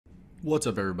What's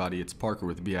up everybody, it's Parker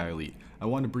with BI Elite. I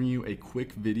want to bring you a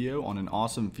quick video on an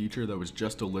awesome feature that was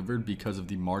just delivered because of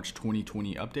the March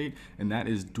 2020 update, and that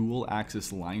is dual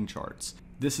axis line charts.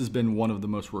 This has been one of the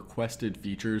most requested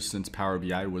features since Power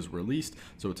BI was released,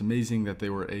 so it's amazing that they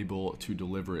were able to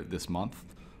deliver it this month.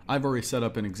 I've already set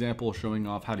up an example showing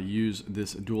off how to use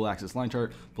this dual axis line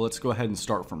chart, but let's go ahead and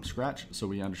start from scratch so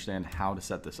we understand how to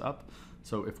set this up.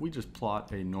 So if we just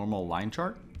plot a normal line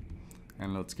chart,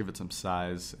 and let's give it some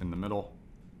size in the middle.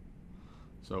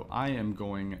 So I am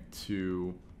going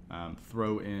to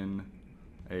throw in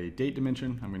a date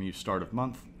dimension. I'm going to use start of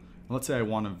month. And let's say I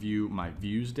want to view my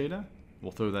views data.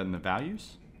 We'll throw that in the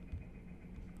values.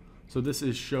 So this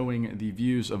is showing the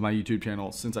views of my YouTube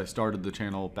channel since I started the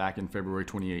channel back in February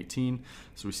 2018.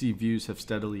 So we see views have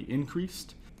steadily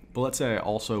increased. But let's say I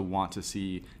also want to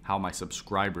see how my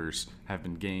subscribers have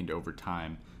been gained over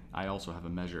time. I also have a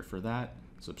measure for that.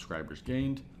 Subscribers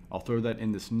gained. I'll throw that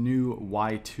in this new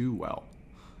Y2 well,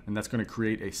 and that's going to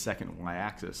create a second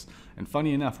y-axis. And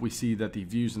funny enough, we see that the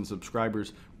views and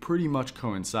subscribers pretty much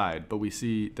coincide, but we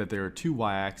see that there are two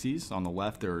y-axes. On the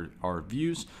left there are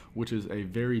views, which is a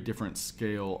very different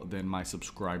scale than my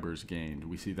subscribers gained.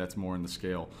 We see that's more in the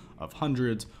scale of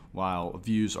hundreds, while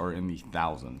views are in the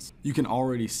thousands. You can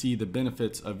already see the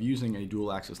benefits of using a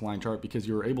dual axis line chart because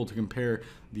you're able to compare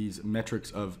these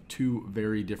metrics of two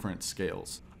very different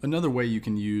scales. Another way you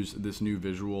can use this new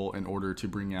visual in order to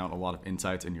bring out a lot of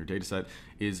insights in your dataset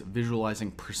is visualizing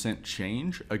percent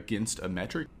change against a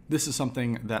metric. This is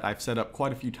something that I've set up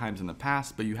quite a few times in the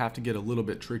past, but you have to get a little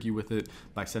bit tricky with it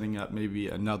by setting up maybe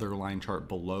another line chart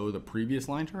below the previous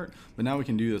line chart. But now we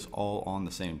can do this all on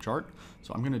the same chart.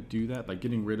 So I'm going to do that by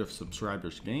getting rid of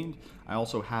subscribers gained. I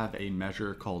also have a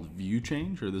measure called view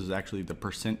change, or this is actually the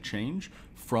percent change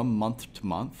from month to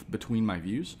month between my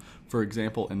views. For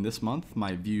example, in this month,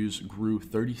 my views grew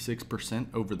 36%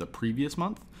 over the previous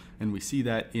month, and we see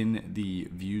that in the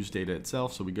views data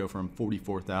itself. So we go from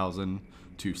 44,000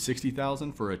 to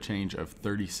 60,000 for a change of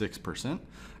 36%.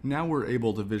 Now we're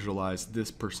able to visualize this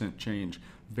percent change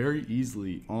very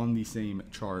easily on the same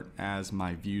chart as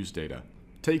my views data.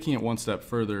 Taking it one step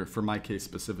further, for my case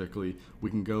specifically, we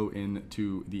can go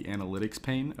into the analytics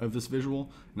pane of this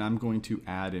visual, and I'm going to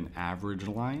add an average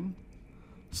line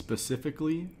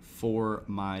specifically for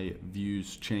my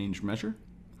views change measure.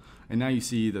 And now you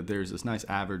see that there's this nice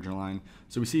average line.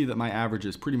 So we see that my average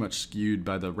is pretty much skewed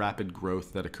by the rapid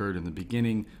growth that occurred in the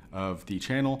beginning of the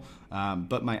channel,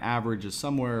 but my average is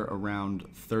somewhere around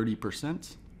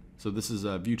 30%. So this is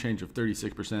a view change of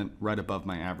 36% right above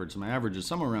my average. So my average is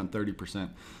somewhere around 30%,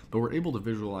 but we're able to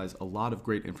visualize a lot of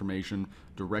great information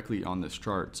directly on this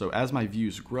chart. So as my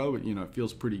views grow, it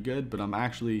feels pretty good, but I'm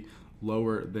actually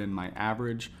lower than my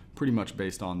average, pretty much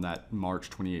based on that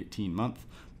March 2018 month.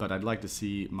 But I'd like to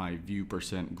see my view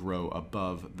percent grow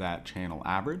above that channel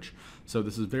average. So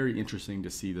this is very interesting to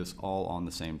see this all on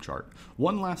the same chart.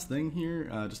 One last thing here,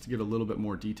 just to get a little bit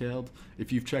more detailed.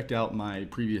 If you've checked out my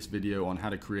previous video on how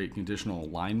to create conditional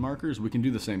line markers, we can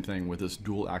do the same thing with this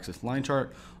dual axis line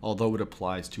chart, although it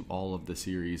applies to all of the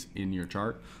series in your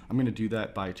chart. I'm going to do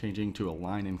that by changing to a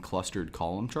line and clustered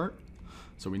column chart.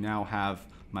 So we now have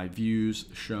my views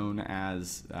shown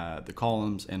as the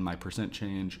columns and my percent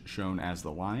change shown as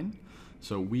the line.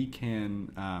 So we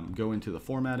can go into the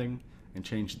formatting and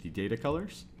change the data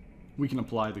colors. We can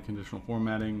apply the conditional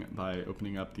formatting by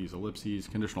opening up these ellipses,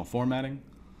 conditional formatting,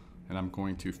 and I'm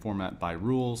going to format by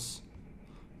rules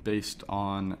based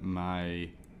on my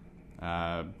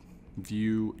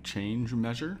view change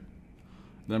measure.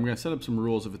 Then I'm going to set up some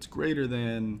rules. If it's greater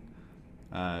than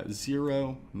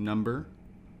 0 number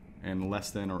and less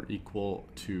than or equal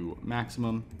to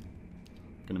maximum,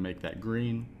 I'm going to make that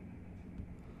green.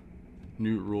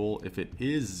 New rule, if it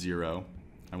is 0,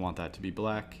 I want that to be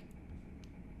black.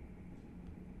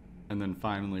 And then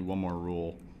finally, one more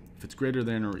rule. If it's greater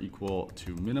than or equal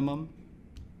to minimum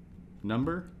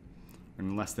number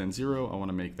and less than 0, I want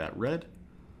to make that red.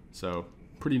 So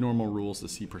pretty normal rules to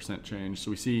see percent change.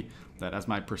 So we see that as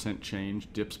my percent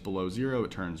change dips below 0, it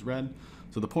turns red.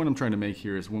 So the point I'm trying to make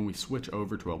here is when we switch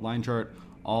over to a line chart,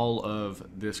 all of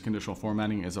this conditional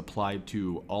formatting is applied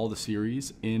to all the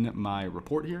series in my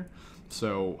report here.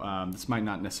 So this might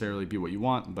not necessarily be what you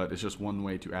want, but it's just one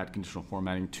way to add conditional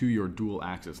formatting to your dual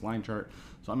axis line chart.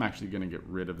 So I'm actually going to get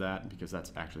rid of that because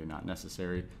that's actually not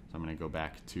necessary. So I'm going to go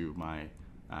back to my,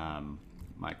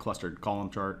 my clustered column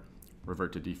chart,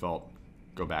 revert to default,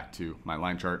 go back to my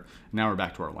line chart. Now we're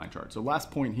back to our line chart. So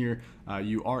last point here,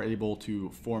 you are able to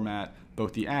format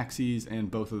both the axes and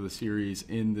both of the series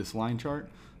in this line chart.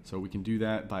 So we can do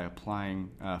that by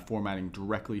applying formatting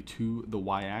directly to the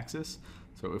y-axis.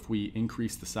 So if we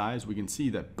increase the size, we can see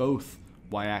that both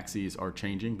y-axes are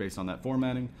changing based on that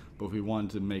formatting, but if we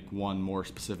wanted to make one more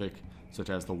specific, such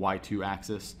as the y2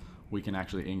 axis, we can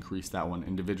actually increase that one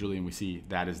individually, and we see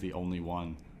that is the only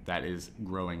one that is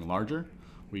growing larger.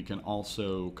 We can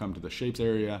also come to the shapes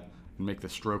area and make the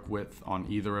stroke width on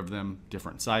either of them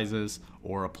different sizes,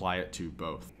 or apply it to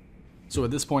both. So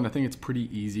at this point, I think it's pretty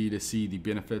easy to see the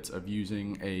benefits of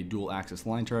using a dual axis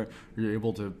line chart. You're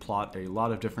able to plot a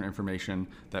lot of different information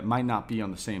that might not be on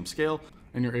the same scale,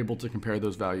 and you're able to compare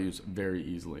those values very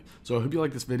easily. So I hope you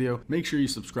like this video. Make sure you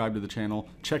subscribe to the channel.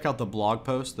 Check out the blog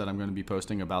post that I'm going to be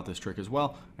posting about this trick as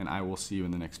well, and I will see you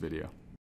in the next video.